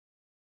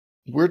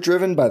We're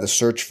driven by the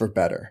search for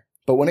better.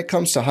 But when it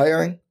comes to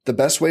hiring, the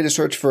best way to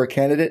search for a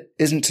candidate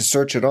isn't to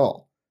search at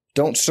all.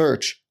 Don't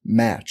search,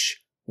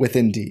 match with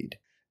Indeed.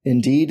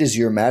 Indeed is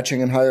your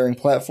matching and hiring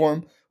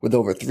platform with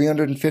over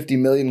 350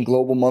 million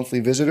global monthly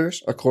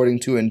visitors,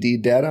 according to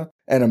Indeed data,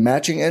 and a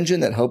matching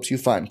engine that helps you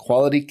find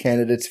quality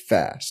candidates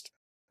fast.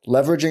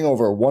 Leveraging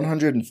over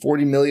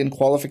 140 million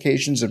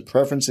qualifications and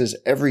preferences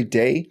every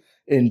day,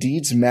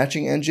 Indeed's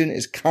matching engine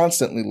is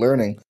constantly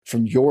learning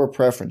from your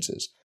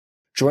preferences.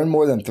 Join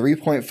more than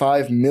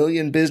 3.5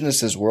 million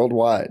businesses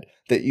worldwide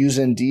that use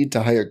Indeed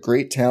to hire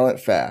great talent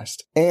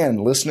fast.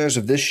 And listeners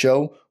of this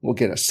show will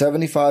get a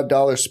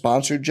 $75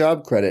 sponsored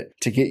job credit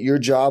to get your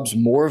jobs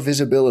more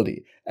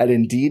visibility at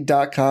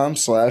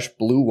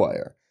Indeed.com/Blue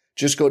Wire.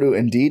 Just go to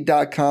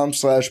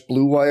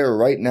Indeed.com/Blue Wire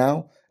right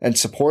now and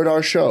support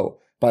our show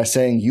by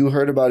saying you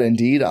heard about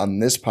Indeed on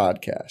this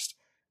podcast.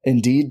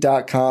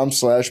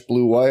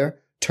 Indeed.com/Blue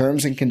Wire.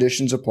 Terms and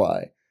conditions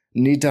apply.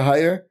 Need to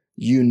hire?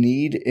 You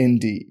need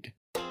Indeed.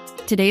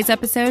 Today's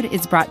episode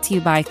is brought to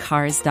you by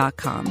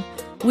Cars.com.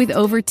 With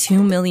over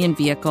 2 million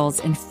vehicles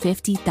and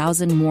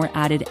 50,000 more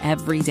added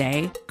every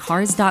day,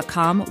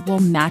 Cars.com will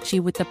match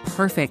you with the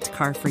perfect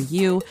car for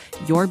you,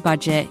 your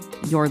budget,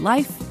 your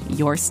life,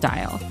 your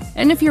style.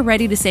 And if you're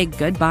ready to say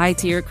goodbye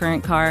to your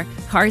current car,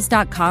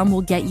 Cars.com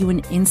will get you an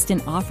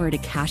instant offer to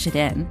cash it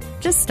in.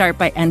 Just start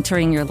by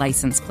entering your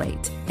license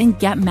plate and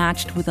get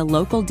matched with a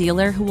local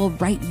dealer who will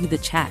write you the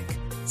check.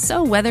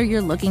 So whether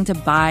you're looking to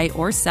buy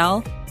or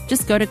sell,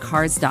 just go to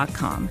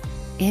Cars.com.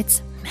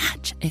 It's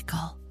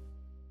magical.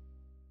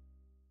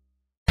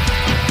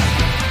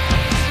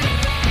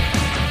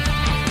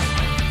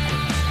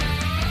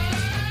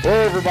 Hello,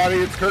 everybody.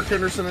 It's Kirk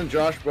Henderson and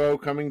Josh Bowe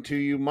coming to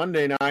you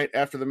Monday night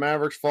after the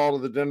Mavericks fall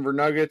to the Denver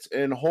Nuggets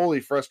in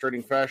wholly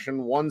frustrating fashion,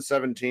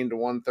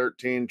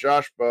 117-113.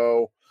 Josh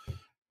Bowe,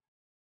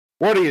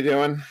 what are you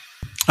doing?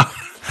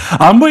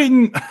 I'm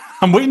waiting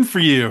for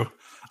you.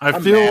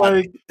 I'm feel mad.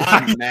 like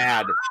I'm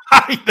mad.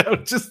 I know.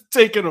 Just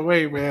take it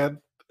away, man.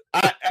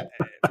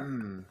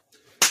 The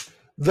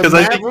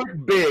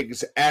Maverick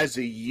bigs as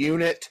a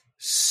unit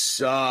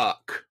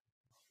suck.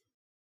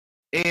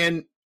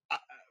 And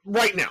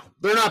right now,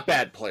 they're not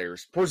bad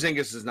players.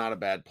 Porzingis is not a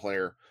bad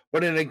player.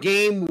 But in a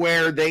game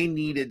where they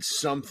needed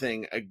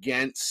something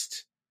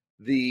against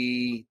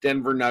the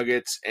Denver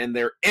Nuggets and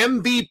their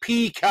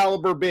MVP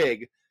caliber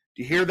big,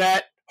 do you hear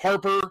that,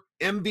 Harper?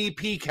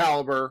 MVP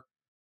caliber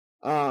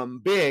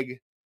big,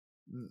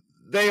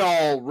 they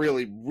all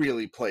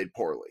really played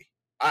poorly.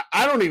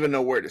 I don't even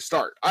know where to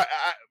start.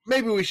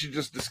 Maybe we should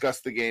just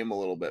discuss the game a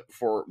little bit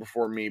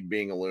before me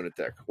being a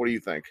lunatic. What do you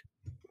think?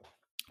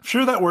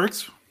 Sure, that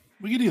works.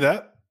 We can do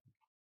that.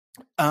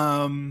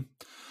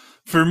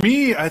 For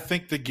me, I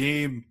think the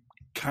game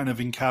kind of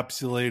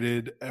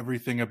encapsulated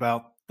everything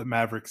about the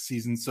Mavericks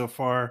season so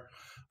far.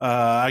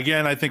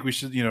 Again, I think we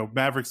should,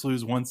 Mavericks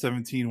lose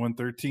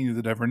 117-113 to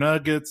the Denver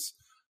Nuggets.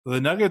 The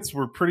Nuggets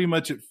were pretty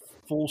much at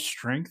full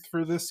strength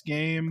for this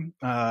game.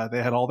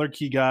 They had all their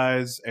key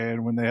guys,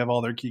 and when they have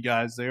all their key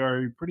guys, they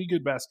are a pretty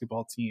good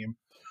basketball team.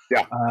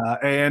 Yeah.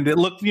 And it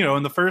looked,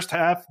 in the first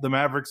half, the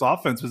Mavericks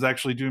offense was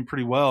actually doing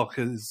pretty well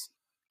because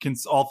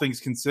all things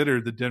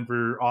considered, the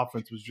Denver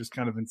offense was just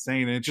kind of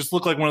insane. And it just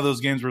looked like one of those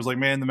games where it's like,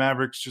 man, the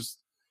Mavericks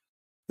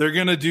they're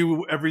going to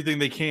do everything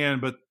they can,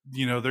 but,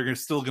 they're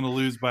still going to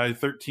lose by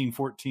 13,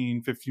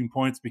 14, 15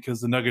 points because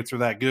the Nuggets are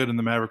that good and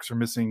the Mavericks are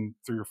missing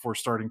 3 or 4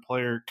 starting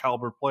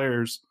caliber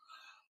players.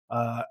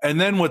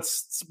 And then what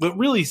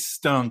really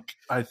stunk,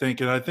 I think,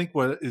 and I think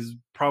what is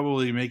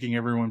probably making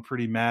everyone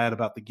pretty mad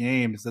about the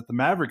game is that the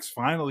Mavericks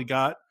finally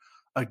got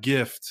a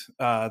gift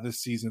this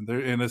season.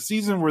 They're in a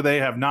season where they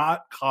have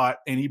not caught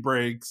any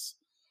breaks.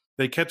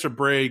 They catch a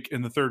break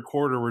in the third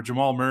quarter where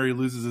Jamal Murray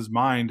loses his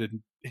mind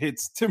and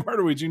hits Tim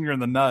Hardaway Jr. in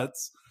the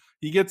nuts.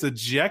 He gets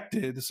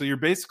ejected, so you're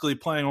basically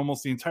playing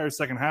almost the entire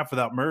second half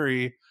without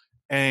Murray.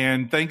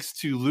 And thanks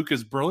to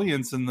Luka's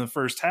brilliance in the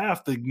first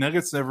half, the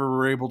Nuggets never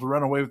were able to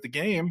run away with the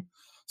game.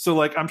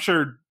 So, I'm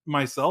sure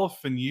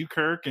myself and you,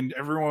 Kirk, and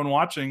everyone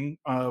watching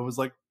was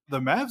like, the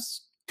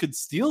Mavs could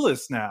steal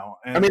this now.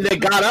 And they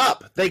got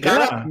up. They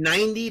got up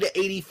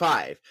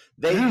 90-85.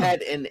 They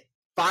had an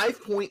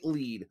 5-point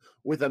lead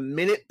with a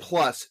minute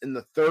plus in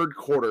the third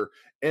quarter,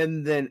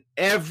 and then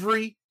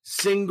every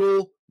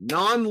single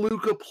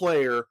non-Luka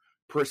player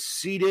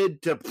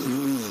proceeded to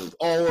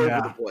all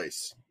over the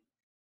place.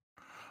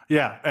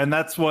 Yeah, and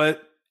that's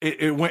what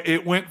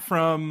it went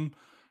from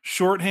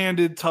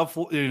shorthanded, tough,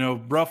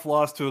 rough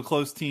loss to a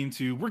close team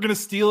to we're going to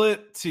steal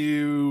it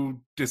to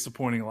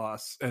disappointing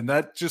loss. And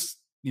that just,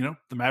 the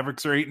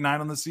Mavericks are 8-9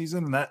 on the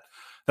season, and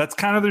that's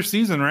kind of their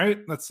season, right?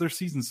 That's their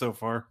season so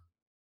far.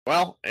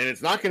 Well, and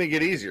it's not going to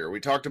get easier. We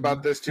talked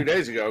about this 2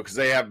 days ago because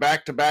they have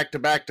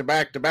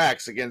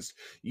back-to-backs against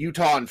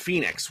Utah and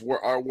Phoenix,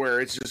 where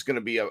it's just going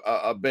to be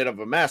a bit of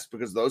a mess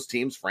because those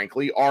teams,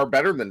 frankly, are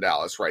better than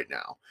Dallas right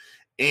now.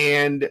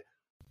 And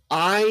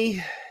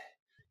Luka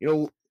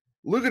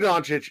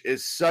Doncic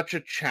is such a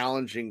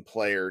challenging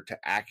player to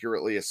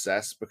accurately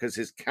assess because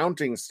his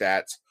counting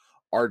stats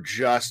are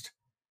just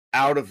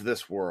out of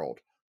this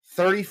world.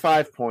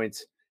 35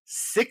 points,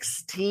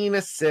 16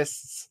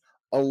 assists,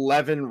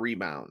 11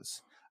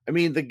 rebounds. I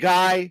mean, the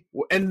guy,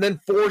 and then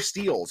 4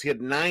 steals. He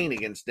had 9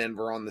 against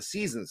Denver on the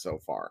season so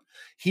far.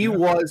 He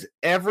was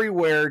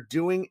everywhere,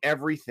 doing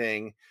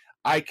everything.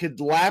 I could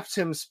lapse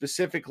him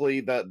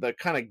specifically. The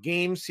kind of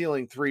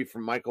game-sealing 3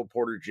 from Michael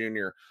Porter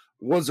Jr.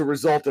 was a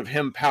result of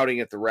him pouting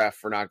at the ref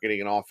for not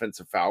getting an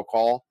offensive foul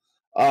call.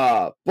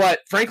 But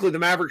frankly, the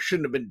Mavericks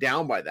shouldn't have been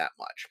down by that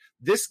much.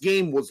 This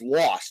game was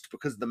lost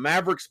because the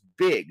Mavericks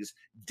bigs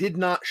did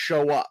not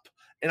show up.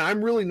 And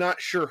I'm really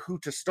not sure who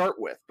to start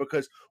with,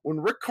 because when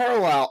Rick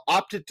Carlisle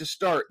opted to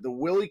start the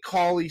Willie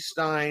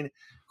Cauley-Stein,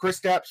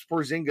 Kristaps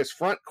Porzingis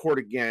front court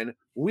again,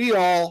 we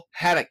all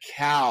had a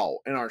cow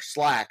in our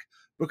Slack,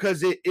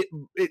 because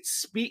it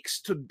speaks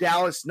to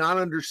Dallas not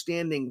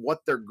understanding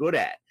what they're good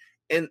at.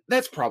 And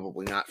that's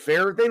probably not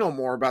fair. They know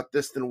more about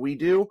this than we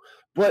do.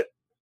 But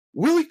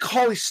Willie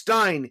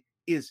Cauley-Stein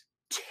is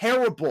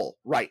terrible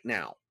right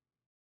now.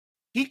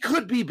 He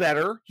could be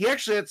better. He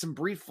actually had some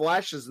brief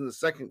flashes in the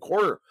second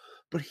quarter,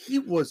 but he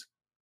was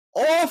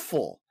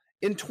awful.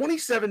 In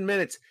 27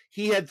 minutes,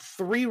 he had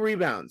 3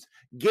 rebounds,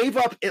 gave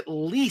up at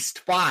least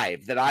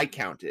 5 that I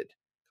counted.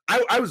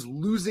 I was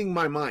losing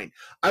my mind.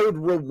 I would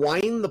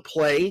rewind the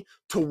play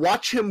to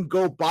watch him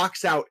go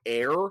box out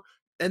air,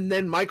 and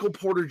then Michael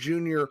Porter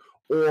Jr.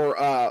 or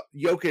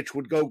Jokic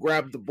would go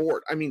grab the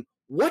board. I mean,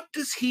 what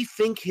does he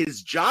think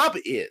his job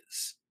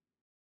is?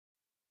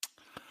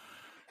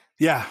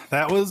 Yeah,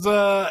 that was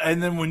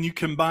and then when you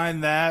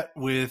combine that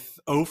with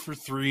 0 for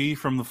 3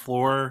 from the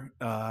floor,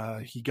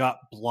 he got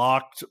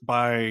blocked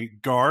by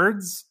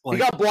guards. He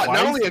got blocked, twice.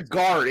 Not only a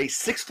guard, a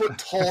 6-foot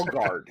tall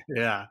guard.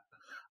 Yeah.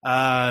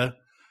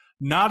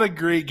 Not a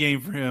great game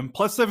for him.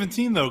 Plus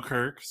 17 though,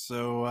 Kirk.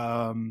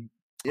 So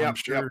yeah,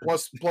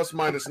 plus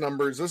minus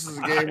numbers. This is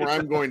a game where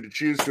I'm going to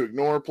choose to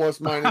ignore plus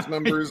minus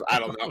numbers. I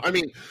don't know. I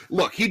mean,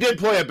 look, he did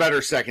play a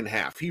better second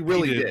half. He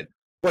really did.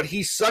 But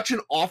he's such an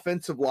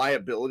offensive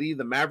liability.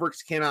 The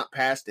Mavericks cannot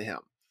pass to him.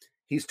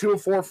 He's 2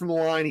 of 4 from the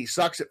line. He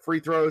sucks at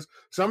free throws.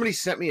 Somebody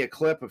sent me a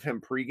clip of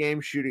him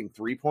pregame shooting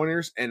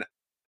 3-pointers, and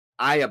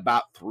I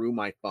about threw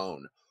my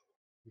phone.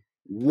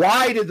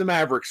 Why did the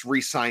Mavericks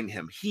re-sign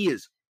him? He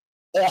is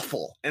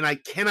awful, and I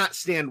cannot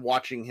stand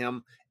watching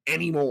him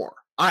anymore.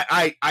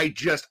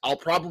 I'll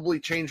probably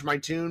change my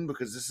tune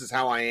because this is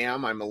how I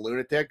am. I'm a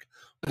lunatic.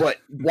 But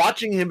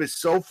watching him is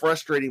so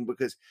frustrating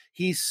because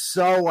he's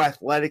so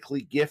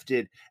athletically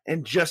gifted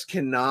and just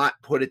cannot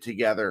put it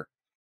together.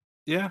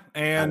 Yeah,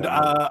 and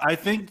I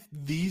think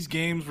these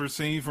games we're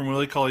seeing from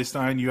Willie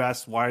Cauley-Stein, you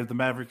asked why did the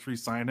Mavericks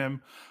re-sign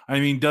him?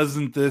 I mean,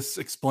 doesn't this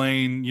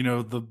explain,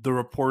 the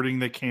reporting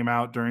that came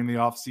out during the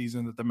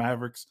offseason that the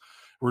Mavericks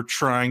were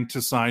trying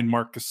to sign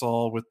Marc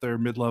Gasol with their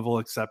mid-level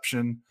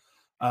exception?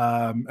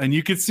 And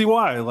you could see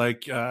why.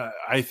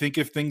 I think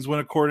if things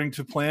went according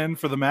to plan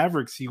for the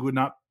Mavericks, he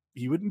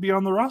wouldn't be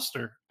on the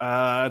roster.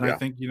 I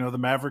think, the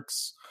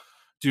Mavericks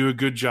do a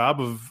good job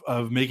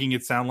of making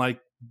it sound like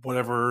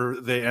whatever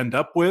they end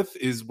up with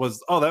is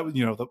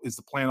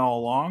the plan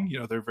all along.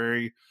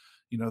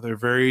 They're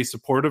very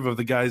supportive of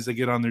the guys that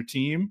get on their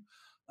team.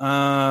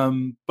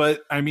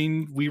 But I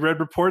mean, we read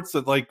reports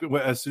that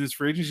as soon as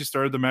free agency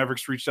started, the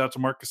Mavericks reached out to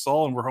Marc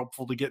Gasol and were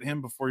hopeful to get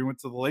him before he went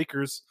to the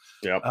Lakers.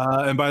 Yep.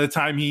 And by the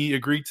time he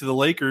agreed to the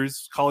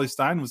Lakers,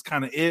 Cauley-Stein was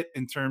kind of it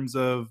in terms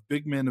of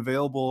big men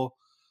available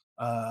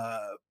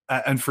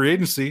and free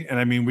agency. And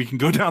I mean, we can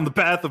go down the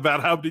path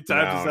about how many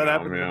times that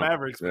happened to the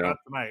Mavericks, but not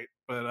tonight.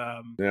 But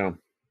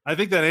I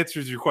think that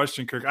answers your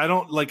question, Kirk. I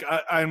don't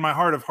in my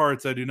heart of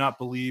hearts, I do not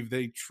believe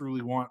they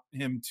truly want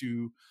him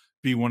to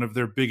be one of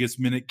their biggest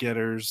minute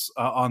getters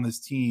on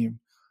this team.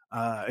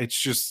 It's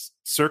just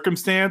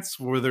circumstance,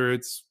 whether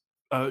it's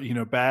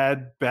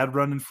bad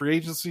run in free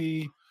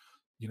agency,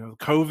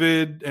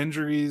 COVID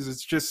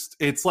injuries.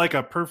 It's like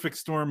a perfect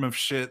storm of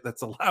shit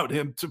that's allowed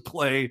him to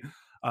play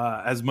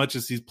as much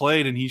as he's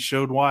played, and he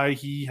showed why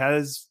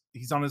he's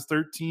on his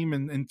third team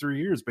in 3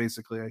 years,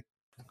 basically.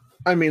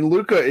 I mean,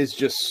 Luka is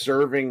just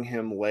serving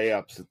him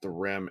layups at the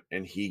rim,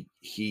 and he's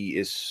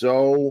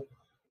not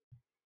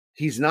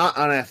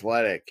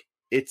unathletic.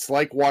 It's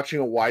like watching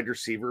a wide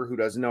receiver who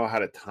doesn't know how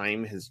to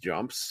time his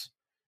jumps,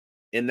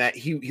 in that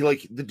he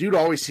the dude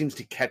always seems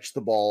to catch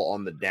the ball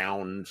on the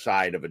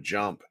downside of a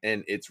jump,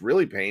 and it's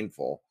really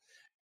painful.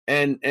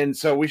 And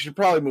so we should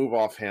probably move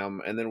off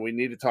him, and then we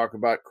need to talk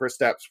about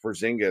Kristaps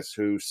Porzingis,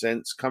 who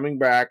since coming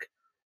back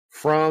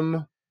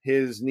from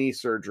his knee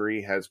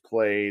surgery has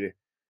played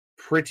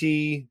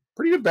pretty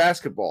good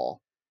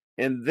basketball.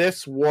 And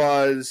this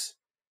was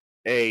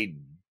a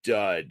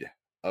dud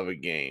of a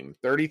game.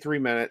 33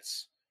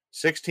 minutes,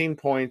 16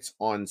 points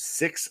on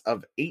 6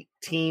 of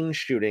 18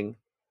 shooting,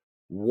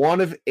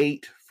 1 of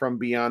 8 from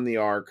beyond the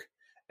arc.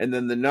 And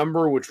then the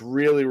number which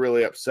really,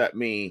 really upset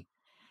me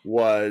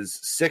was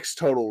 6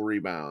 total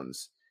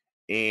rebounds.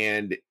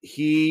 And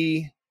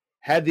he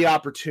had the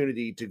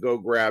opportunity to go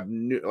grab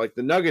the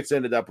Nuggets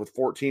ended up with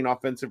 14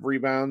 offensive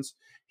rebounds.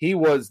 He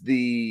was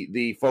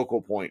the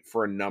focal point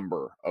for a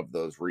number of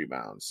those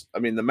rebounds. I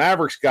mean, the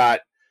Mavericks got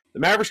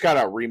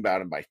out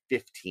rebounded by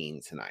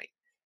 15 tonight.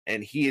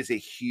 and he is a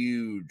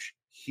huge,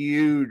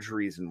 huge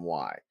reason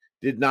why.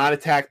 Did not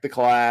attack the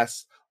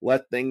glass,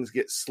 let things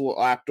get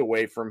slapped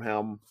away from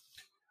him.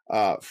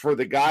 For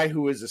the guy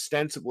who is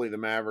ostensibly the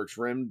Mavericks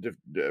rim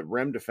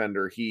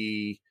defender,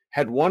 he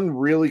had one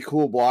really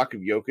cool block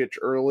of Jokic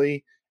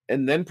early,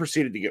 and then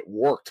proceeded to get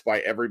worked by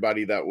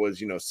everybody that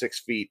was 6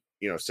 feet,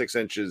 6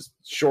 inches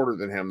shorter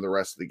than him the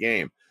rest of the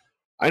game.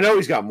 I know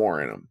he's got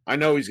more in him. I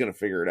know he's going to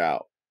figure it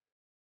out.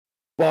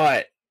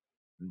 But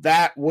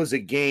that was a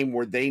game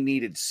where they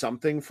needed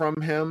something from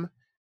him,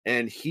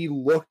 and he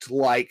looked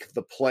like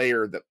the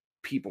player that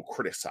people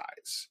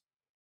criticize.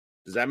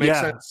 Does that make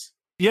sense?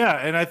 Yeah,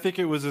 and I think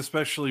it was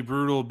especially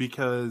brutal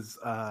because,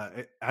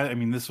 I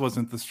mean, this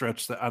wasn't the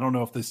stretch that, I don't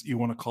know if you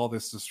want to call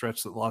this the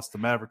stretch that lost the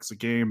Mavericks a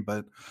game,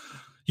 but,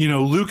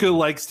 Luka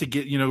likes to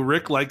get,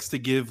 Rick likes to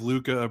give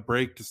Luka a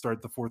break to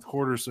start the fourth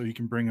quarter so he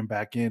can bring him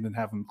back in and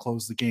have him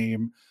close the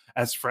game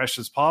as fresh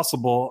as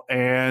possible.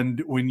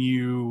 And when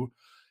you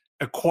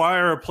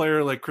acquire a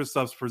player like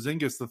Kristaps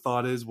Porzingis, the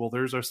thought is, well,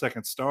 there's our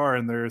second star,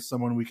 and there's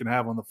someone we can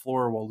have on the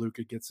floor while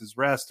Luka gets his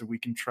rest, and we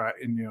can try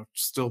and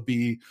still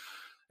be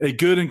a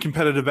good and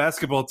competitive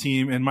basketball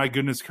team. And my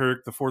goodness,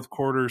 Kirk, the fourth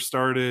quarter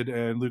started,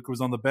 and Luka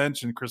was on the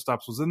bench, and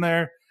Kristaps was in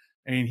there,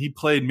 and he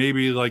played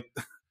maybe like.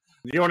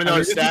 You want to know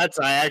his stats?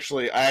 I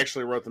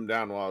actually wrote them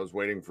down while I was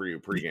waiting for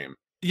you pregame.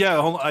 Yeah,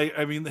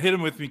 I mean, hit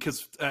him with me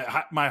because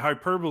my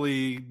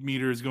hyperbole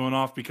meter is going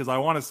off, because I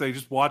want to say,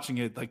 just watching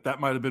it, like that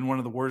might have been one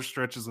of the worst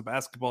stretches of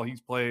basketball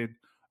he's played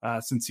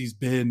since he's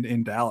been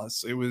in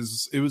Dallas. It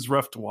was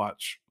rough to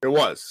watch. It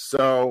was.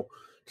 So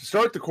to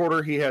start the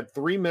quarter, he had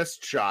 3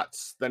 missed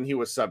shots. Then he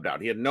was subbed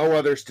out. He had no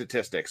other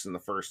statistics in the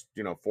first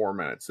 4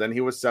 minutes. Then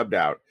he was subbed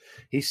out.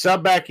 He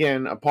subbed back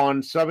in.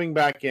 Upon subbing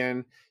back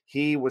in,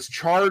 he was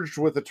charged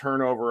with a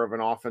turnover of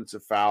an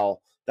offensive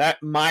foul.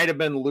 That might have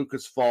been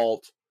Luka's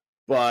fault.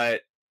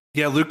 But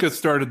yeah, Luka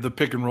started the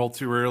pick and roll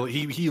too early.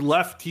 He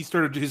left. He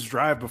started his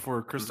drive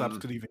before Kristaps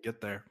could even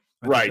get there.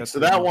 Right. So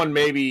that one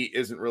maybe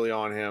isn't really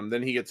on him.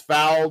 Then he gets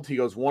fouled. He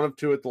goes 1 of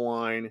 2 at the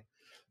line.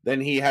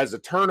 Then he has a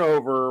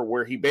turnover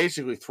where he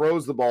basically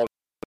throws the ball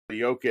to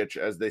Jokic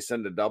as they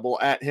send a double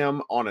at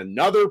him on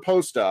another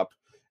post up,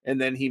 and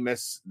then he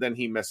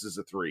misses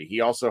a 3.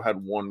 He also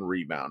had 1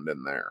 rebound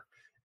in there,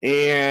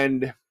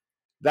 and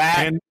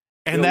that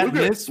that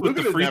miss with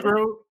the free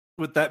throw.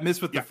 With that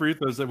miss with the free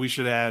throws that we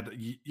should add,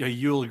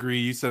 you'll agree.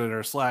 You said it in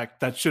our Slack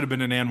that should have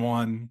been an and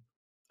one.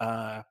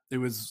 It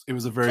was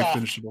a very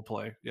finishable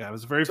play. Yeah, it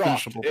was a very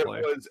finishable play.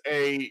 It was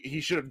he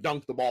should have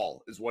dunked the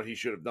ball, is what he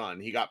should have done.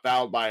 He got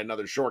fouled by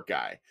another short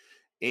guy,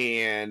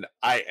 and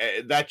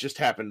that just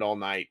happened all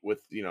night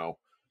with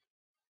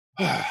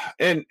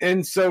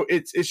and so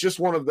it's just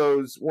one of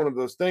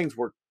those things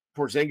where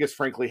Porzingis,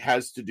 frankly,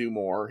 has to do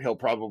more. He'll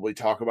probably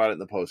talk about it in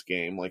the post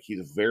game. Like, he's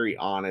a very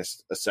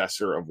honest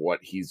assessor of what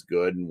he's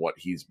good and what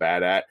he's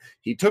bad at.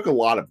 He took a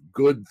lot of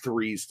good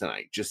threes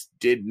tonight, just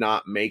did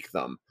not make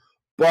them.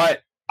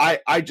 But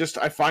I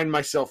find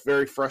myself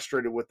very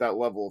frustrated with that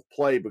level of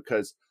play,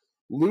 because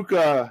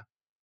Luka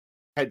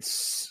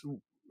is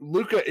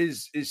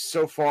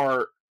so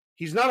far,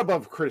 he's not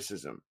above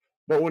criticism.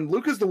 But when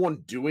Luka's the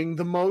one doing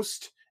the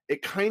most,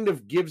 it kind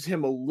of gives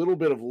him a little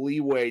bit of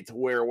leeway to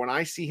where when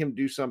I see him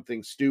do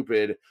something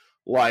stupid,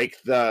 like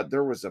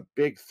there was a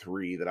big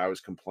 3 that I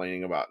was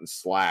complaining about in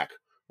Slack,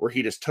 where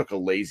he just took a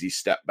lazy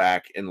step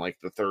back in like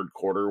the third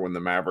quarter when the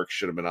Mavericks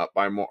should have been up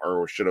by more,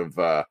 or should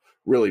have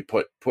really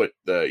put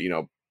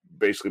the,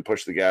 basically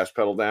push the gas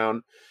pedal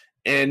down.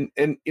 And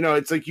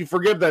it's like you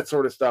forgive that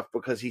sort of stuff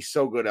because he's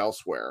so good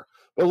elsewhere.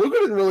 But Luka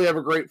didn't really have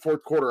a great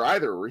fourth quarter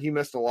either, where he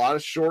missed a lot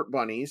of short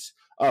bunnies.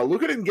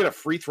 Luka didn't get a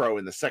free throw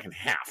in the second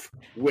half,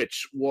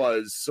 which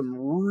was some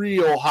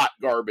real hot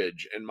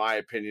garbage, in my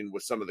opinion,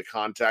 with some of the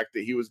contact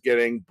that he was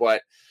getting.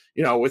 But,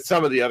 with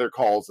some of the other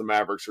calls the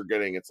Mavericks are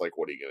getting, it's like,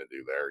 what are you going to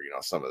do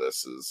there? Some of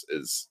this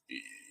is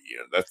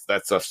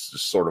that's just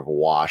sort of a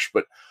wash.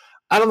 But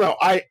I don't know.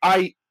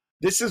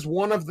 This is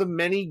one of the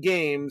many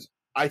games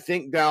I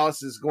think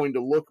Dallas is going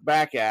to look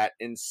back at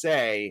and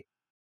say,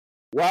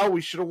 well,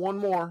 we should have won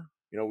more.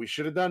 We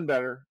should have done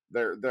better.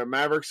 The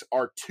Mavericks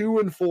are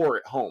 2-4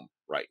 at home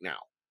right now,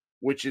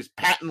 which is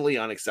patently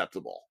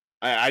unacceptable.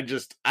 I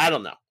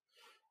don't know.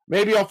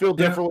 Maybe I'll feel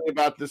differently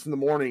about this in the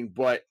morning,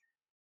 but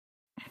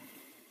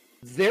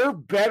they're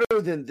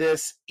better than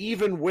this,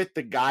 even with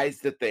the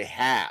guys that they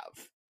have.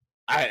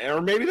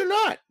 Or maybe they're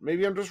not.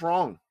 Maybe I'm just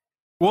wrong.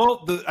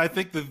 Well, I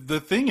think the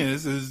thing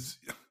is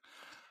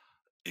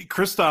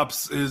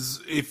Kristaps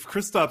is, if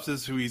Kristaps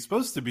is who he's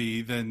supposed to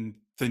be, then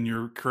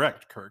you're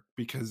correct, Kirk.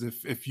 Because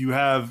if you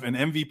have an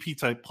MVP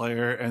type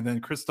player and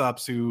then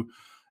Kristaps, who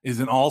is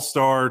an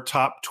all-star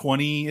top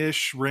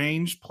 20-ish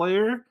range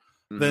player,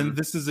 then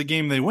this is a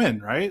game they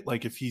win, right?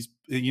 Like, if he's,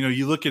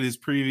 you look at his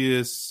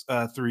previous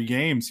 3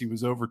 games, he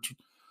was over,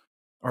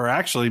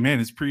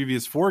 his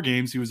previous 4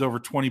 games, he was over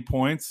 20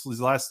 points. His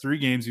last 3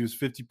 games, he was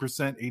 50%,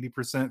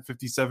 80%,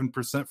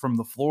 57% from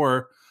the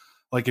floor.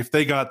 Like, if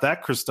they got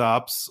that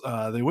Kristaps,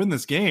 they win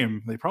this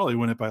game. They probably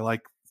win it by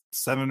like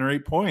 7 or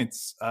 8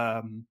 points.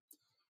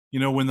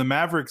 when the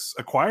Mavericks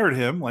acquired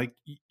him, like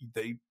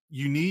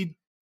you need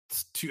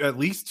at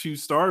least 2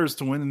 stars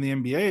to win in the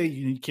NBA.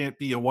 You can't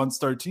be a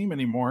 1-star team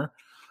anymore.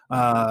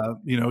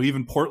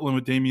 Even Portland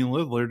with Damian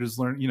Lillard is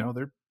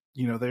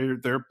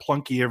they're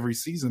plunky every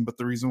season, but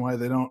the reason why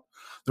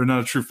they're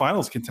not a true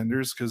finals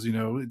contenders because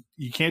you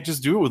can't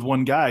just do it with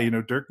one guy.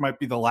 Dirk might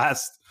be the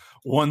last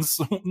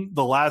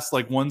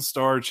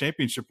 1-star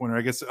championship winner,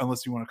 I guess,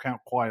 unless you want to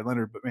count Kawhi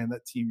Leonard. But man,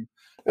 that team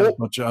has a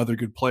bunch of other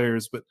good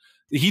players. But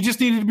he just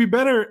needed to be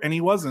better, and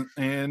he wasn't.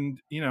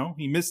 And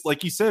he missed,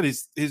 like you said,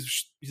 his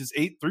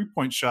 8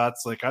 3-point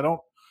shots. Like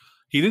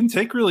he didn't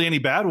take really any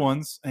bad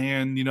ones,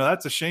 and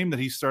that's a shame that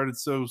he started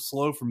so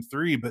slow from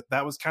 3. But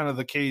that was kind of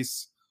the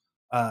case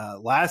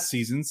last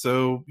season.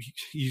 So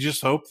you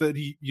just hope that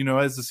he,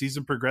 as the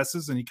season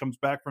progresses and he comes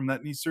back from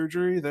that knee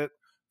surgery, that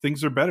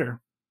things are better.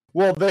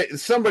 Well,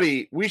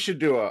 we should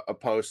do a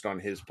post on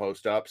his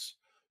post-ups,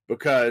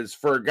 because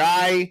for a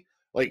guy,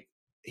 like,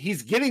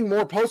 he's getting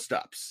more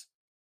post-ups.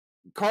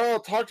 Carl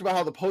talked about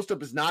how the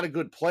post-up is not a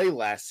good play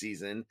last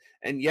season,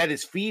 and yet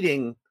is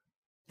feeding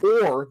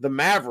for the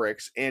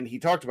Mavericks, and he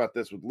talked about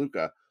this with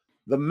Luka.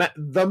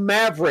 The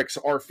Mavericks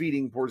are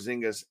feeding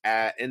Porzingis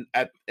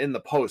in the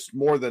post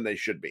more than they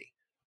should be.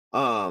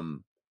 I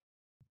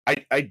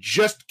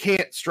just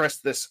can't stress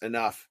this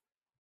enough.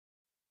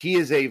 He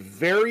is a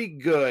very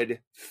good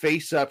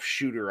face-up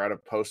shooter out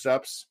of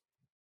post-ups.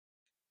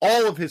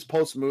 All of his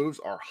post moves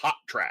are hot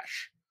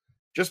trash.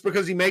 Just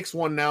because he makes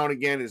one now and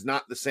again is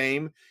not the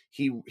same.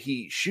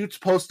 He shoots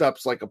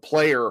post-ups like a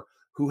player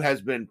who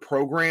has been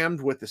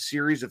programmed with a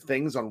series of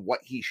things on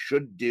what he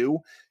should do.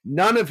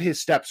 None of his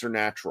steps are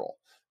natural.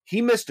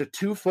 He missed a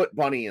 2-foot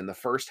bunny in the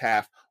first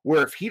half,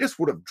 where if he just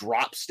would have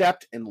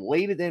drop-stepped and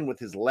laid it in with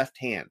his left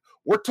hand,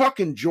 we're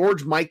talking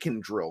George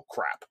Mikan drill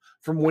crap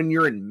from when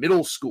you're in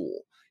middle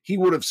school, he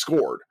would have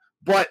scored.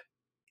 But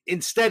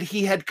instead,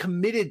 he had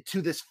committed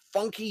to this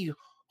funky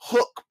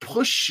hook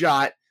push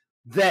shot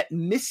that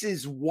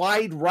misses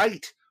wide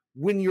right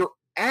when you're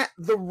at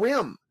the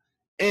rim.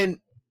 And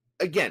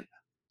again,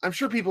 I'm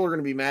sure people are going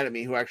to be mad at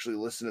me who actually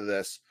listen to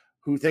this,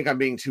 who think I'm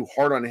being too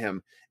hard on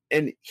him.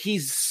 And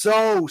he's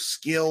so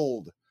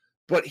skilled,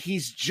 but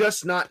he's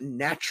just not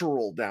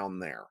natural down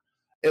there.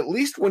 At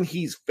least when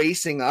he's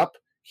facing up,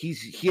 he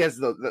has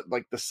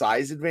the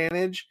size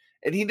advantage,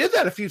 and he did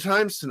that a few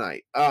times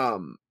tonight.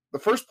 The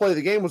first play of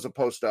the game was a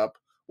post up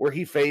where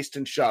he faced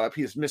and shot up.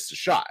 He just missed a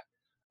shot.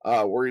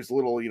 Where he's a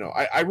little,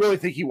 I really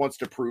think he wants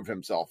to prove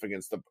himself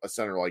against a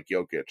center like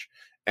Jokic,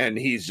 and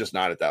he's just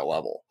not at that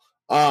level.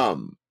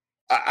 He'll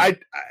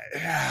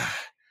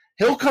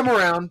come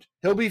around.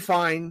 He'll be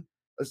fine,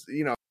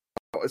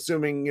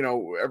 assuming,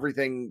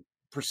 everything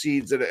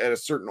proceeds at a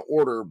certain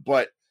order.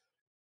 But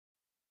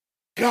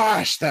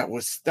gosh, that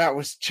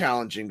was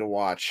challenging to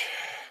watch.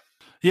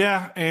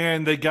 Yeah,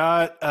 and they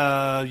got,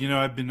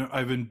 I've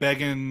been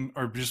begging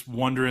or just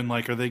wondering,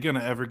 like, are they going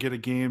to ever get a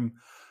game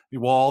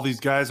while all these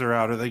guys are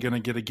out? Are they going to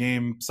get a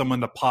game, someone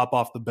to pop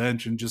off the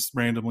bench and just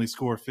randomly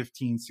score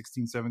 15,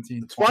 16,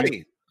 17? It's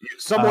funny.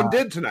 Someone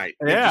did tonight.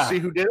 Did you see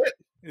who did it?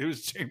 It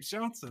was James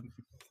Johnson.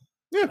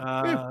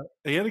 Yeah,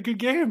 he had a good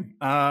game.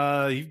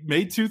 He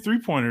made 2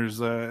 3-pointers.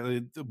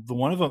 The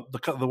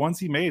ones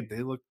he made,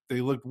 they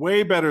looked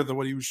way better than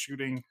what he was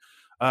shooting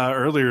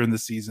earlier in the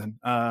season.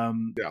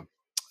 And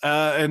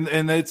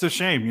it's a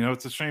shame.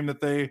 It's a shame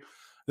that they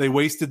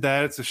wasted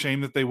that. It's a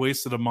shame that they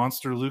wasted a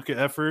monster Luka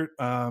effort.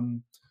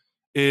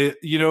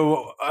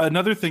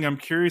 Another thing I'm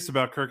curious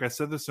about, Kirk, I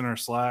said this in our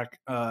Slack,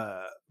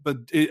 but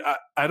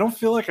I don't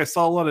feel like I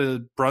saw a lot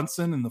of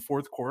Brunson in the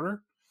fourth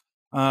quarter.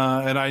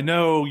 And I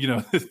know,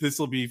 this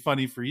will be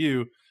funny for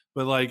you,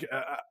 but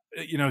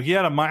he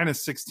had a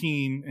minus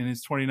 16 in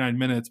his 29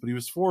 minutes, but he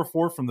was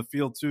 4-4 from the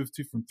field, 2 of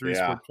 2 from 3,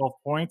 scored 12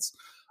 points.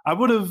 I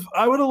would have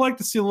liked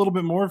to see a little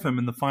bit more of him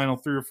in the final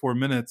 3 or 4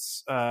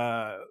 minutes.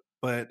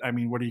 But I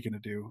mean, what are you going to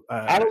do?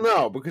 I don't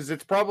know, because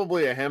it's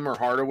probably a him or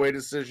Hardaway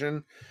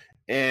decision.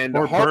 And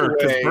or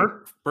Hardaway,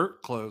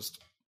 Burt closed.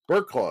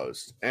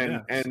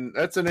 And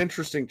that's an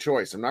interesting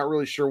choice. I'm not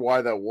really sure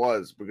why that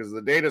was, because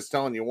the data's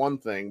telling you one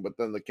thing, but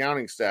then the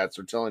counting stats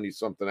are telling you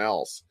something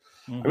else.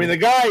 Mm-hmm. I mean, the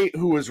guy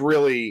who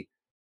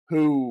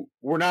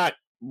we're not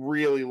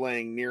really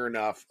laying near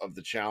enough of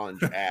the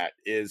challenge at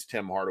is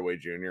Tim Hardaway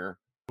Jr.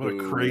 What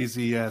a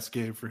crazy ass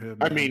game for him.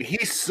 Man. I mean,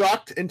 he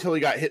sucked until he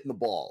got hit in the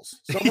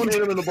balls. Someone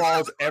hit him in the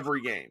balls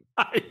every game.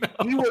 I know.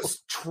 He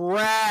was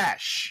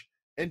trash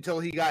until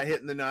he got hit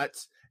in the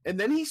nuts, and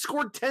then he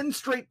scored 10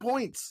 straight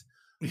points.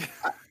 Yeah,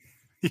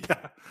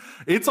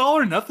 it's all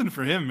or nothing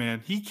for him,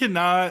 man. He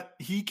cannot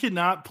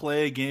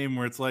play a game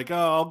where it's like, oh,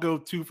 I'll go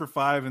 2 for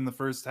 5 in the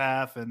first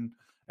half and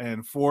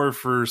 4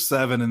 for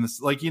 7 in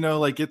this.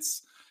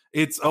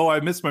 It's I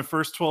missed my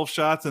first 12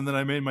 shots and then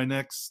I made my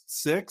next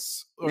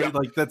 6. Or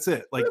that's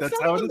it.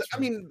 That's how it is. I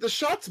mean, the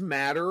shots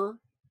matter,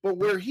 but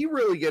where he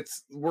really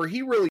gets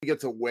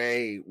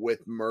away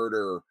with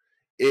murder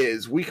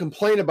is I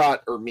complain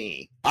about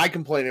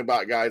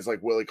guys like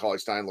Willie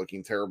Cauley-Stein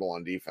looking terrible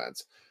on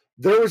defense.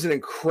 There was an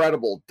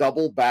incredible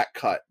double back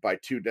cut by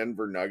 2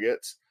 Denver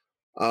Nuggets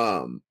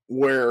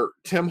where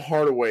Tim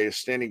Hardaway is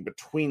standing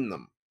between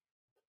them,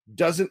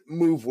 doesn't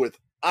move with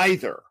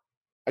either.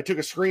 I took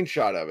a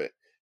screenshot of it,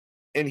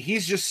 and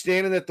he's just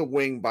standing at the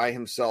wing by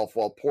himself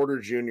while Porter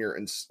Jr.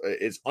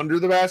 is under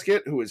the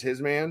basket, who is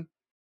his man,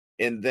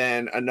 and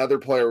then another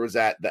player was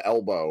at the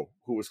elbow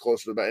who was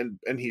close to the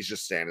and he's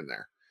just standing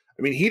there.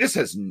 I mean,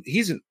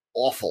 he's an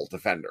awful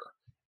defender.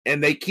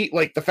 And they keep,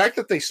 like, the fact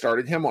that they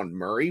started him on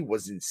Murray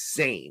was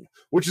insane,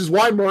 which is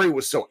why Murray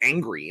was so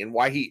angry and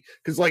why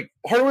because like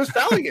Hardaway was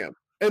fouling him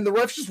and the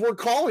refs just weren't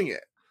calling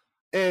it.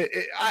 And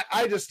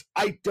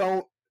I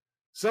don't,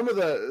 some of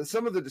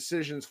the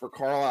decisions for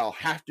Carlisle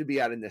have to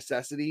be out of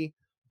necessity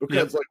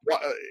because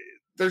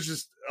there's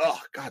just,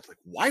 oh God, like,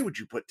 why would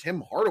you put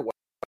Tim Hardaway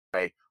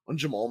on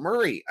Jamal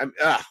Murray?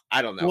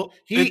 I don't know. Well,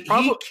 he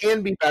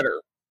can be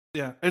better.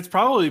 Yeah, it's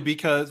probably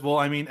because, well,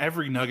 I mean,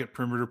 every Nugget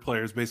perimeter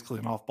player is basically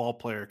an off-ball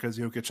player because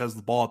Jokic has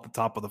the ball at the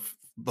top of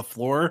the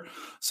floor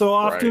so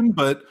often. Right.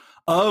 But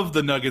of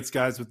the Nuggets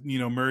guys, with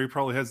Murray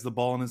probably has the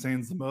ball in his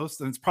hands the most,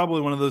 and it's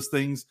probably one of those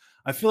things.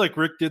 I feel like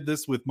Rick did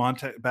this with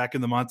back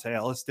in the Monte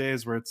Ellis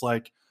days, where it's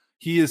like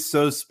he is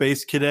so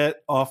space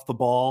cadet off the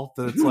ball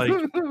that it's like,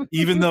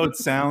 even though it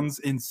sounds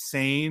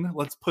insane,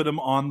 let's put him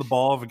on the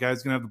ball if a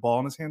guy's gonna have the ball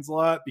in his hands a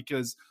lot,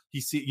 because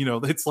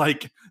it's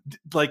like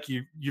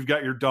you've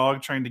got your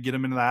dog trying to get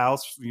him into the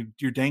house,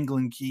 you're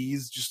dangling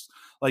keys just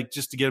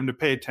to get him to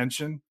pay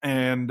attention,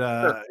 and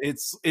sure.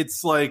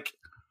 It's like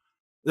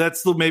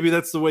maybe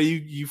that's the way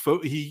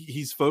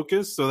he's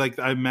focused. So like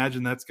I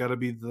imagine that's got to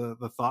be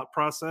the thought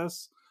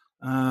process.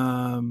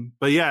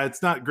 But yeah,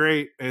 it's not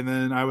great. And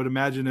then I would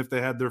imagine if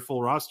they had their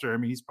full roster, I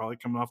mean, he's probably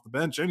coming off the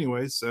bench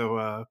anyway.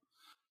 So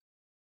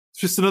it's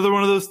just another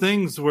one of those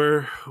things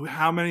where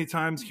how many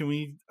times can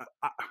we?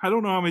 I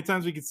don't know how many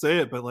times we could say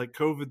it, but like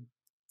COVID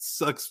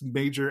sucks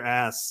major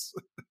ass,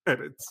 and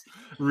it's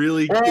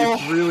really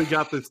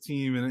got this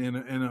team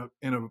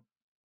in a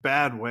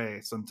bad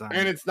way sometimes,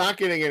 and it's not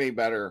getting any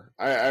better.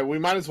 We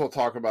might as well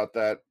talk about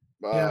that.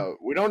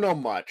 We don't know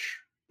much,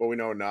 but we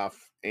know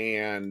enough,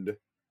 and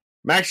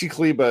Maxi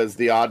Kleber is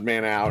the odd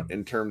man out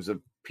in terms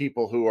of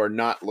people who are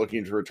not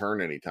looking to return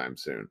anytime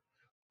soon.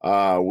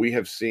 We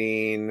have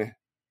seen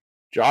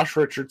Josh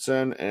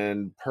Richardson,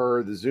 and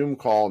per the Zoom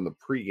call in the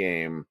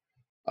pregame,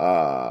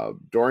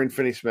 Dorian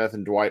Finney-Smith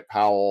and Dwight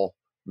Powell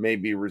may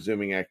be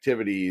resuming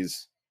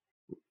activities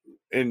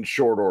in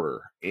short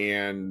order.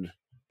 And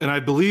I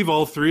believe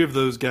all three of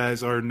those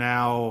guys are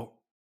now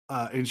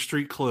in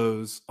street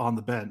clothes on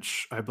the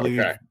bench. I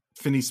believe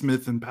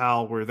Finney-Smith and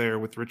Powell were there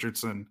with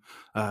Richardson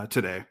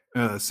today,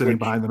 sitting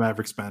behind the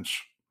Mavericks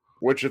bench.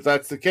 Which, if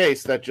that's the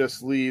case, that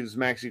just leaves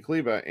Maxi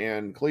Kleber.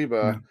 And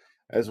Kleber,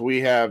 as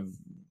we have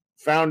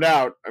found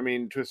out, I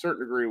mean, to a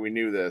certain degree we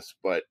knew this,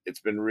 but it's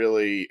been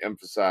really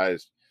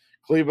emphasized.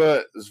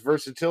 Kleber's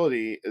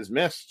versatility is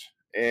missed,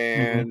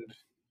 and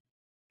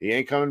he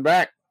ain't coming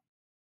back.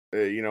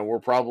 We're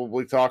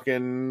probably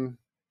talking...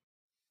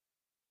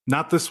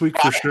 Not this week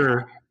for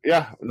sure.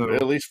 Yeah, so,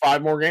 at least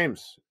 5 more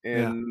games.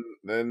 And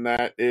then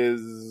that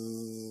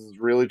is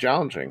really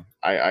challenging.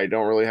 I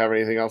don't really have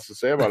anything else to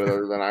say about it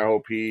other than I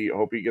hope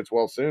he gets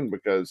well soon,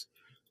 because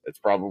it's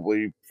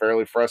probably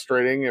fairly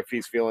frustrating if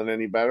he's feeling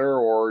any better,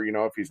 or,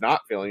 if he's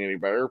not feeling any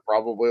better,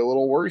 probably a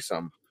little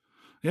worrisome.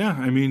 Yeah,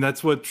 I mean,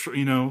 that's what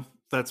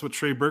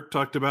Trey Burke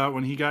talked about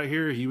when he got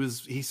here.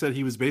 He said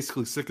he was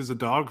basically sick as a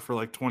dog for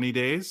like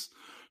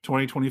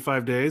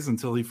 25 days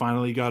until he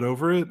finally got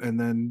over it, and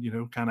then,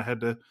 kind of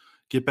had to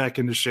get back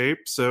into shape.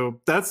 So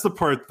that's the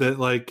part that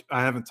like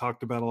I haven't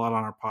talked about a lot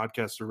on our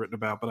podcast or written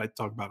about, but I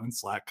talk about in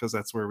Slack because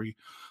that's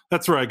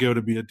where I go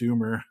to be a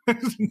doomer,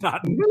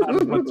 not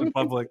as much in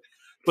public.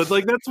 But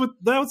like that's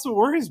what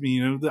worries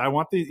me. I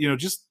want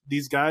just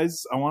these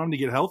guys. I want them to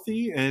get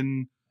healthy,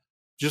 and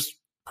just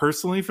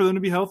personally for them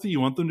to be healthy, you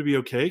want them to be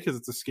okay, because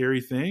it's a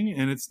scary thing,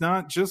 and it's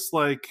not just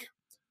like.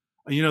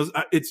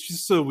 It's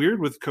just so weird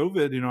with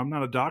COVID. I'm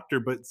not a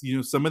doctor, but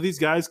some of these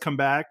guys come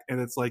back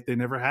and it's like they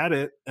never had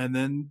it, and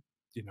then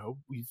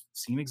we've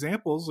seen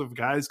examples of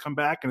guys come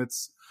back and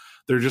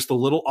they're just a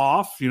little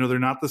off. They're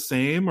not the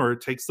same, or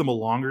it takes them a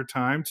longer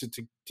time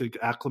to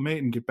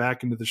acclimate and get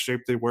back into the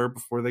shape they were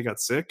before they got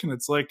sick. And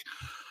it's like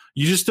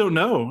you just don't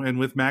know. And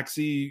with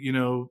Maxi,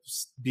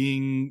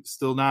 being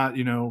still not,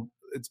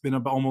 it's been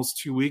about almost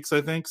 2 weeks,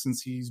 I think,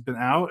 since he's been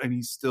out, and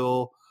he's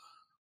still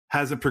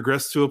hasn't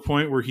progressed to a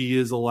point where he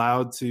is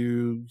allowed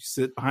to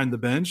sit behind the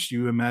bench.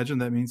 You imagine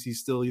that means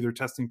he's still either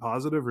testing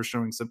positive or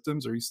showing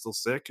symptoms, or he's still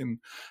sick.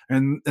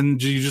 And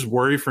you just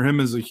worry for him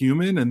as a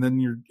human. And then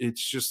you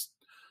just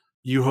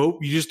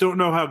don't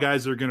know how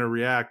guys are going to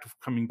react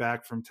coming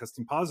back from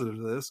testing positive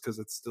to this, because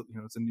it's still,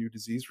 it's a new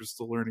disease. We're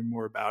still learning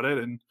more about it.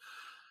 And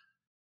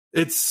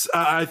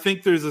I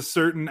think there's a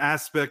certain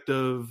aspect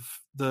of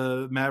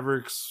the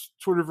Mavericks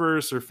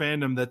Twitterverse or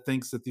fandom that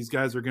thinks that these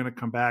guys are going to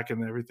come back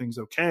and everything's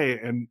okay.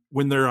 And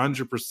when they're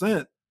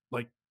 100%,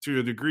 like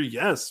to a degree,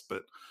 yes,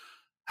 but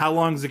how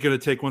long is it going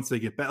to take once they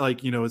get back?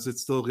 Like, is it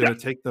still going to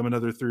take them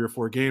another 3 or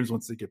 4 games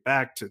once they get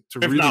back to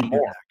really get back?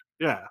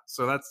 Yeah.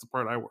 So that's the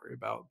part I worry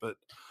about. But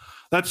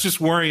that's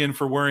just worrying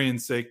for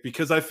worrying's sake,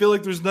 because I feel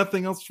like there's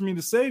nothing else for me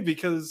to say,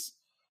 because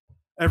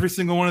every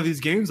single one of these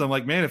games, I'm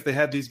like, man, if they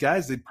had these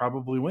guys, they'd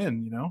probably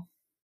win, you know?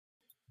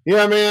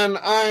 Yeah, man,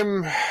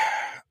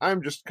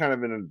 I'm just kind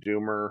of in a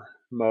doomer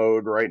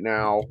mode right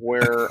now,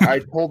 where I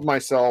told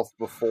myself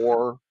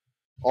before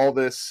all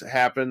this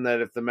happened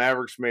that if the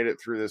Mavericks made it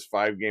through this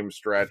 5-game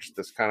stretch,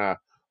 this kind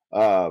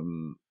of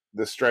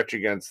the stretch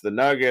against the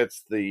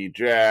Nuggets, the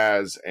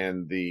Jazz,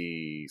 and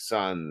the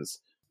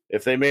Suns,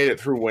 if they made it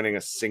through winning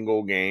a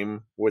single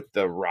game with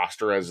the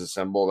roster as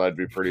assembled, I'd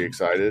be pretty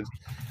excited.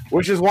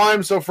 Which is why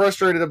I'm so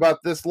frustrated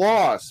about this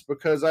loss,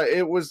 because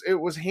it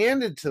was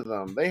handed to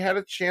them. They had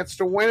a chance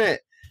to win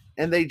it,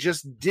 and they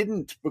just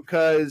didn't,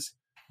 because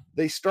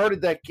they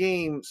started that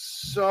game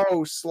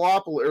so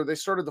sloppily, or they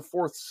started the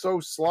fourth so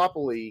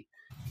sloppily,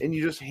 and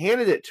you just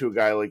handed it to a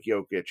guy like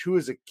Jokic, who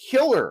is a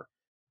killer.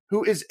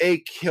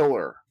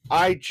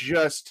 I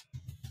just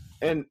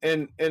and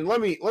let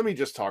me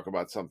just talk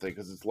about something,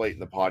 because it's late in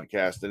the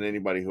podcast, and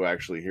anybody who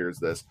actually hears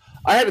this,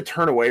 I had to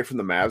turn away from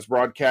the Mavs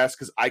broadcast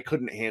because I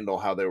couldn't handle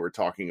how they were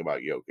talking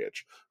about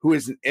Jokic, who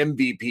is an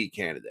MVP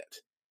candidate.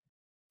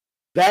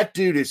 That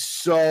dude is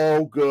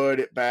so good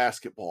at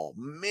basketball.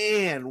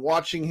 Man,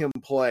 watching him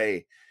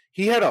play,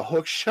 he had a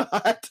hook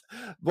shot,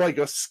 like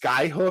a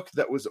sky hook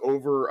that was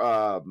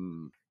over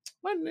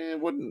it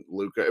wasn't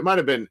Luka. It might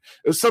have been,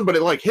 it was somebody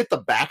like hit the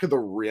back of the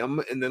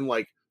rim and then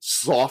like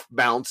soft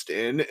bounced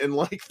in, and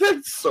like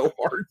that's so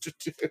hard to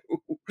do.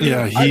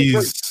 Yeah,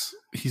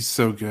 he's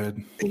so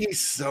good.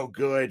 He's so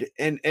good.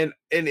 And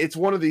it's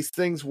one of these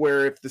things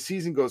where if the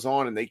season goes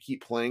on and they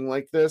keep playing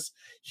like this,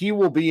 he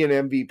will be an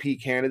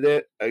MVP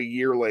candidate a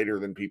year later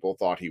than people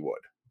thought he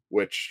would,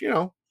 which, you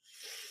know,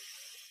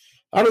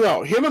 I don't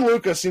know. Him and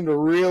Luka seem to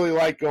really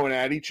like going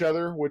at each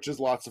other, which is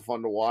lots of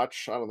fun to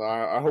watch. I don't know.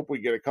 I hope we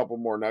get a couple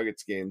more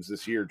Nuggets games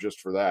this year just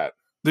for that.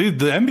 Dude,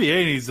 the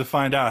NBA needs to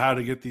find out how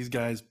to get these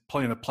guys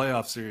playing a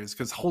playoff series,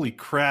 because holy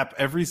crap,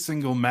 every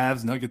single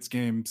Mavs Nuggets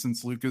game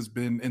since Luka's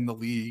been in the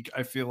league,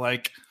 I feel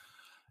like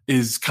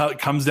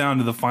comes down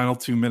to the final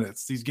 2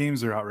 minutes. These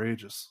games are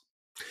outrageous.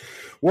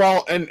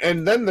 Well,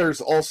 and then there's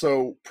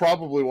also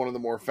probably one of the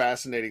more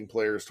fascinating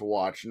players to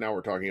watch. Now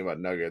we're talking about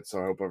Nuggets, so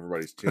I hope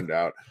everybody's tuned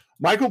out.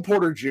 Michael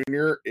Porter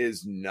Jr.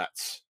 is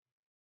nuts.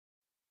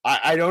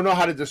 I don't know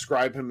how to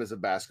describe him as a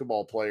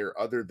basketball player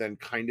other than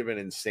kind of an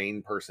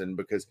insane person,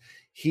 because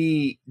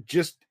he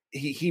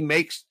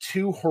makes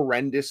 2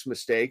 horrendous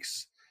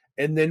mistakes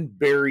and then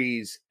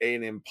buries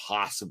an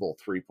impossible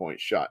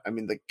 3-point shot. I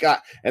mean, the guy,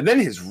 and then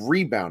his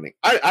rebounding.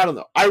 I don't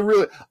know. I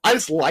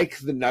just like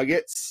the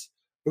Nuggets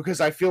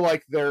because I feel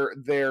like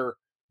they're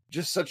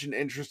just such an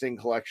interesting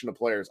collection of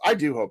players. I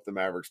do hope the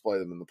Mavericks play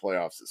them in the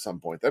playoffs at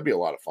some point. That'd be a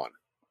lot of fun.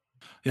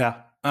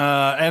 Yeah.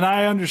 And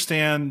I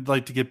understand,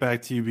 like, to get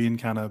back to you being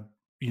kind of,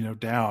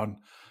 down,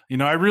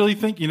 I really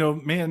think,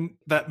 man,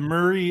 that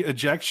Murray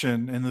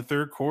ejection in the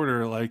third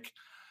quarter, like,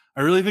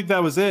 I really think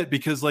that was it,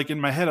 because like in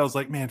my head, I was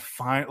like, man,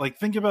 fine. Like,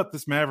 think about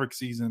this Maverick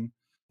season.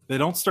 They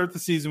don't start the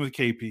season with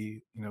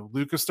KP.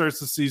 Luka starts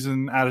the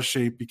season out of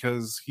shape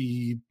because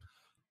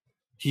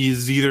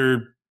he's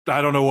either,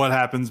 I don't know what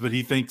happens, but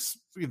he thinks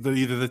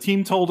either the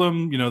team told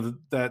him,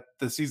 that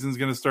the season's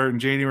going to start in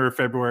January or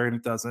February, and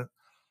it doesn't.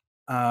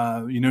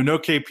 No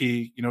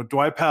KP.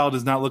 Dwight Powell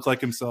does not look like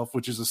himself,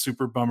 which is a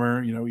super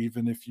bummer.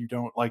 Even if you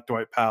don't like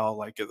Dwight Powell,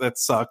 like, that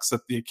sucks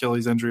that the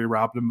Achilles injury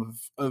robbed him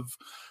of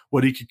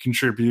what he could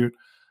contribute.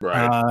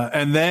 Right.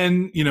 And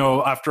then,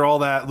 after all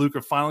that,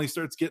 Luka finally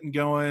starts getting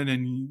going,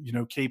 and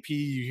KP,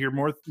 you hear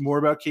more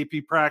about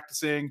KP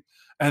practicing,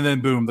 and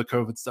then boom, the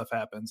COVID stuff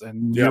happens,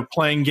 and you're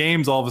playing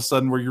games all of a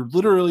sudden where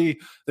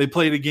they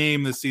played a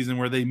game this season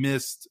where they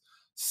missed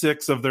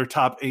 6 of their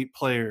top 8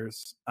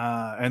 players,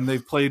 and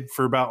they've played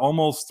for about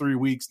almost 3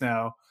 weeks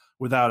now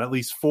without at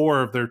least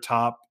 4 of their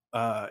top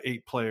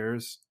 8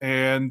 players,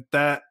 and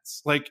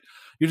that's like,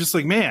 you're just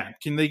like, man,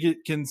 can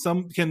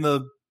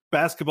the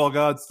basketball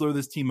gods throw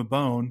this team a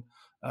bone?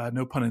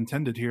 No pun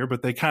intended here,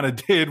 but they kind of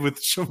did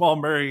with Jamal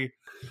Murray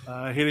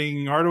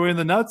hitting Hardaway in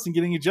the nuts and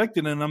getting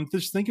ejected. And I'm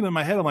just thinking in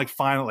my head, I'm like,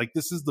 fine, like,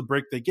 this is the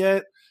break they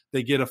get.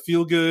 They get a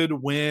feel good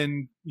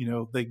win,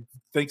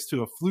 thanks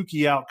to a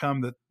fluky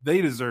outcome that they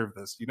deserve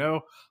this,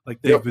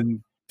 like they've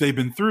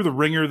been through the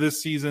ringer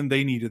this season.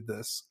 They needed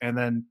this, and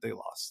then they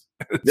lost.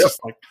 It's just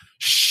like,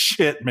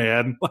 shit,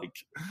 man, like,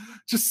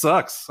 just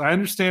sucks. I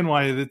understand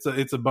why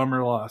it's a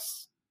bummer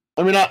loss.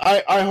 I mean,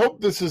 I hope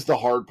this is the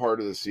hard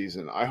part of the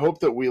season. I hope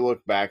that we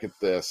look back at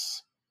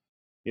this,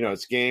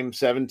 it's game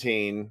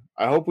 17.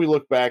 I hope we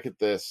look back at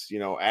this,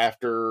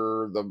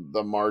 after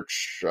the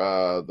March,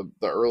 the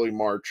early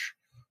March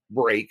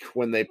break,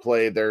 when they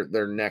play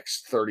their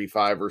next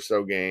 35 or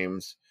so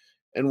games,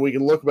 and we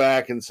can look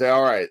back and say,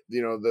 all right,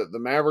 the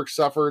Mavericks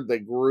suffered, they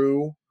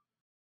grew,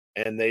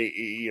 and they,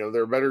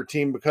 they're a better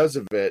team because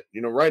of it.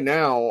 Right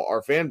now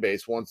our fan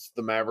base wants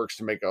the Mavericks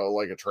to make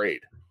a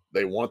trade.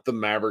 They want the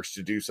Mavericks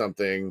to do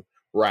something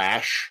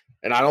rash,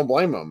 and I don't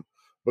blame them,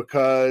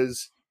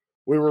 because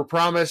we were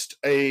promised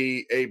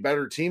a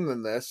better team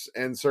than this,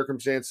 and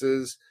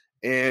circumstances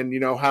And,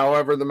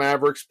 however the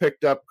Mavericks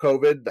picked up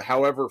COVID,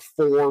 however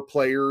 4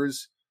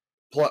 players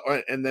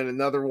and then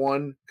another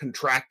one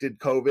contracted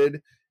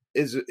COVID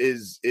is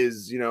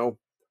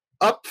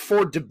up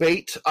for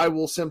debate. I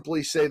will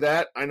simply say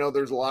that. I know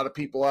there's a lot of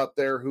people out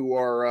there who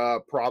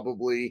are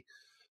probably,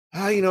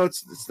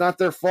 it's not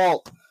their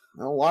fault.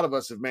 A lot of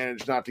us have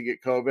managed not to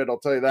get COVID. I'll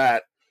tell you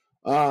that.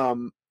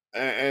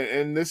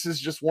 And this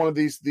is just one of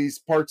these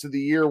parts of the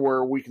year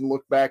where we can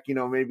look back,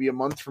 maybe a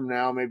month from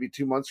now, maybe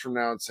 2 months from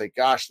now, and say,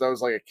 gosh, that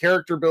was like a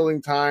character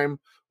building time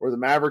where the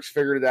Mavericks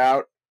figured it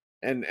out,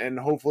 and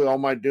hopefully all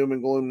my doom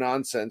and gloom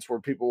nonsense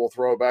where people will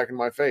throw it back in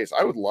my face.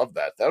 I would love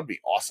that. That would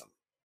be awesome.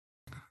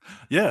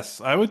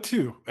 Yes, I would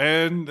too.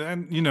 And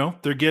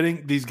they're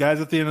getting these guys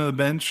at the end of the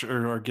bench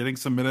are getting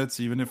some minutes,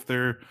 even if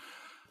they're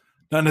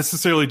not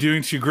necessarily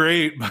doing too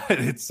great, but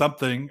it's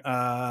something.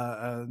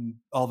 And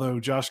although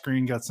Josh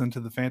Green got sent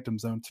to the Phantom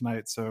Zone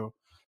tonight, so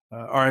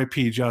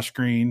R.I.P. Josh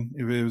Green.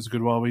 It was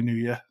good while we knew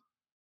you.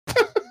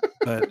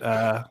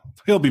 But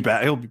he'll be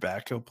back. He'll be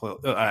back. He'll play.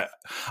 I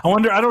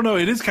wonder. I don't know.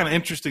 It is kind of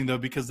interesting though,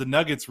 because the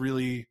Nuggets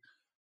really.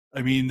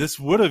 I mean,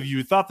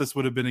 you thought this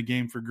would have been a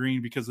game for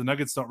Green because the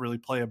Nuggets don't really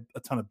play a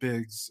ton of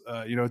bigs.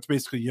 It's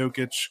basically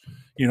Jokic.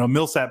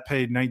 Millsap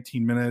played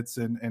 19 minutes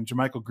and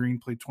JaMychal Green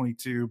played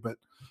 22. But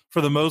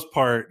for the most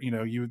part,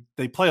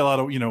 they play a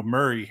lot of,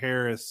 Murray,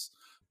 Harris,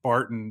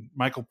 Barton,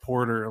 Michael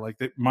Porter,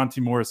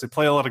 Monty Morris. They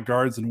play a lot of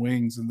guards and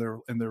wings in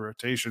their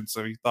rotation.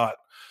 So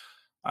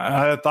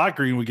I thought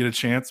Green would get a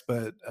chance,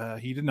 but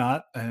he did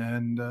not.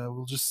 And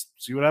we'll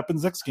just see what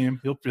happens next game.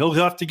 He'll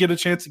have to get a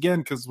chance again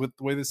because with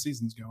the way this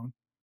season's going.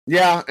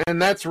 Yeah, and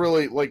that's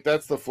really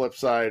that's the flip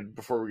side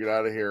before we get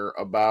out of here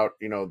about,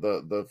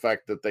 the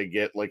fact that they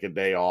get a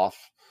day off.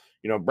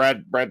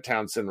 Brad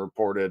Townsend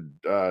reported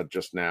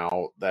just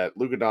now that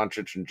Luka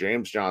Doncic and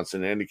James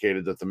Johnson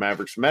indicated that the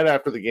Mavericks met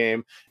after the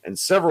game and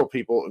several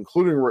people,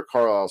 including Rick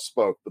Carlisle,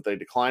 spoke, but they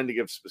declined to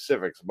give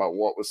specifics about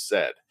what was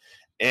said.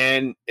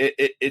 And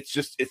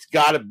it's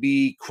got to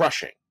be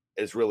crushing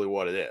is really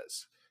what it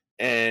is.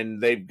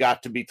 And they've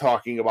got to be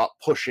talking about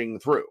pushing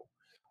through.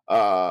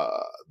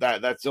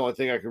 That's the only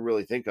thing I can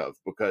really think of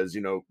because,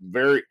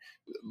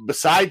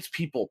 besides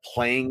people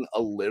playing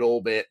a little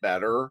bit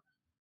better,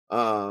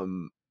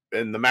 and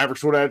the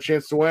Mavericks would have had a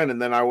chance to win. And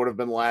then I would have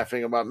been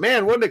laughing about,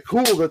 man, wasn't it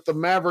cool that the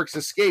Mavericks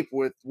escaped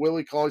with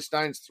Willie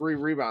Cauley-Stein's 3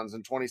 rebounds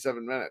in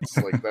 27 minutes,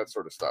 that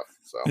sort of stuff.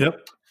 So,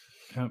 Yep.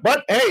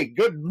 But hey,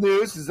 good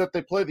news is that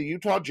they play the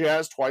Utah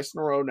Jazz twice in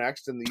a row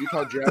next, and the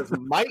Utah Jazz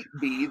might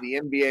be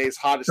the NBA's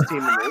hottest team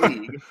in the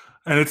league.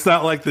 And it's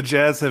not like the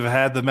Jazz have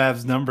had the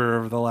Mavs number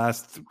over the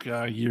last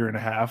year and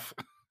a half.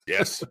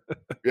 Yes.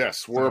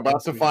 We're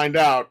about to find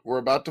out. We're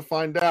about to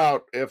find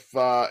out if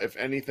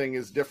anything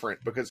is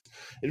different, because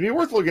it'd be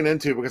worth looking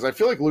into. Because I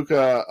feel like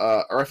Luka,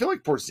 or I feel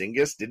like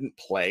Porzingis didn't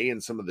play in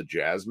some of the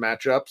Jazz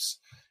matchups,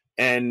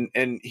 and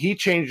he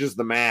changes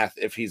the math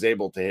if he's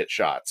able to hit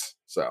shots.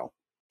 So.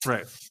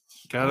 Right.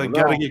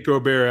 Gotta get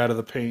Gobert out of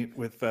the paint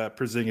with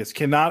Porzingis.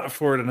 Cannot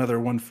afford another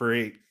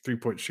 1-for-8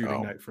 3-point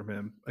shooting night from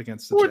him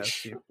against the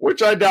Jazz team.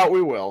 Which I doubt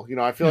we will.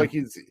 I feel like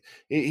he's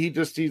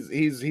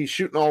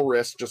shooting all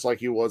wrists just like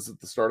he was at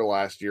the start of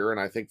last year, and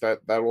I think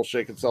that will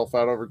shake itself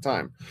out over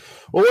time.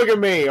 Well, look at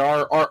me.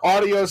 Our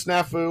audio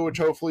snafu, which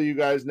hopefully you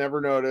guys never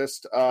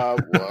noticed,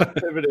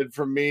 pivoted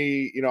from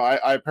me.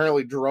 I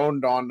apparently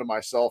droned onto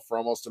myself for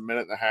almost a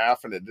minute and a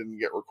half, and it didn't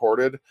get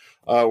recorded,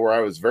 where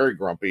I was very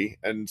grumpy.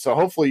 And so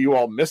hopefully you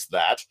all missed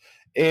that.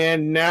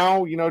 And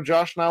now,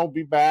 Josh and I will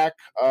be back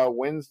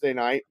Wednesday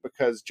night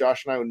because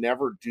Josh and I would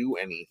never do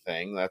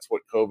anything. That's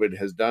what COVID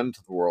has done to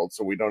the world.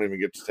 So we don't even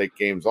get to take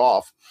games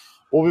off.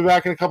 We'll be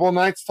back in a couple of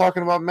nights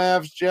talking about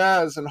Mavs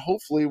Jazz, and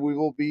hopefully we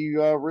will be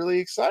really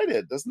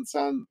excited. Doesn't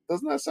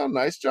that sound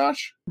nice,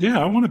 Josh? Yeah,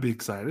 I want to be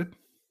excited.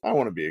 I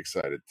want to be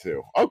excited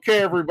too. Okay,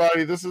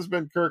 everybody, this has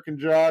been Kirk and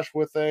Josh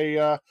with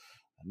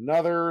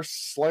another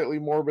slightly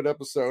morbid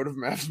episode of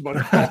Mavs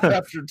Moneyball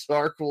After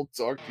Dark. We'll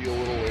talk to you a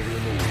little later in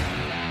the week.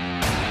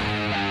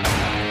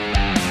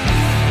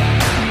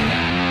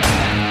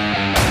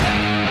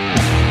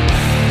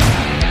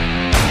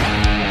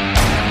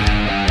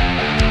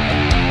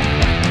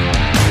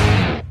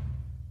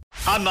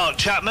 I'm Mark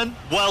Chapman.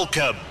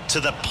 Welcome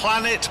to the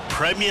Planet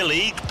Premier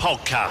League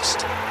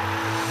podcast.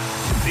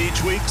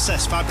 Each week,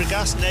 Cesc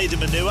Fabregas, Nader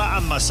Manua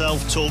and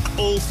myself talk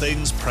all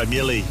things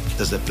Premier League.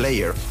 As a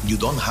player, you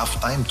don't have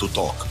time to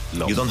talk.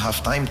 No. You don't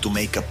have time to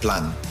make a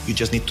plan. You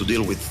just need to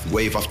deal with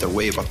wave after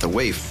wave after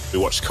wave. We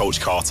watched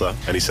Coach Carter,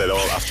 and he said,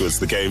 afterwards,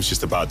 the game's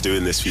just about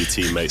doing this for your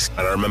teammates.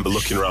 And I remember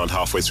looking around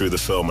halfway through the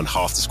film and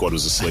half the squad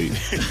was asleep.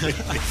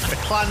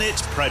 Planet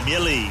Premier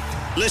League.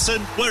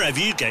 Listen wherever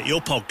you get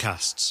your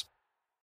podcasts.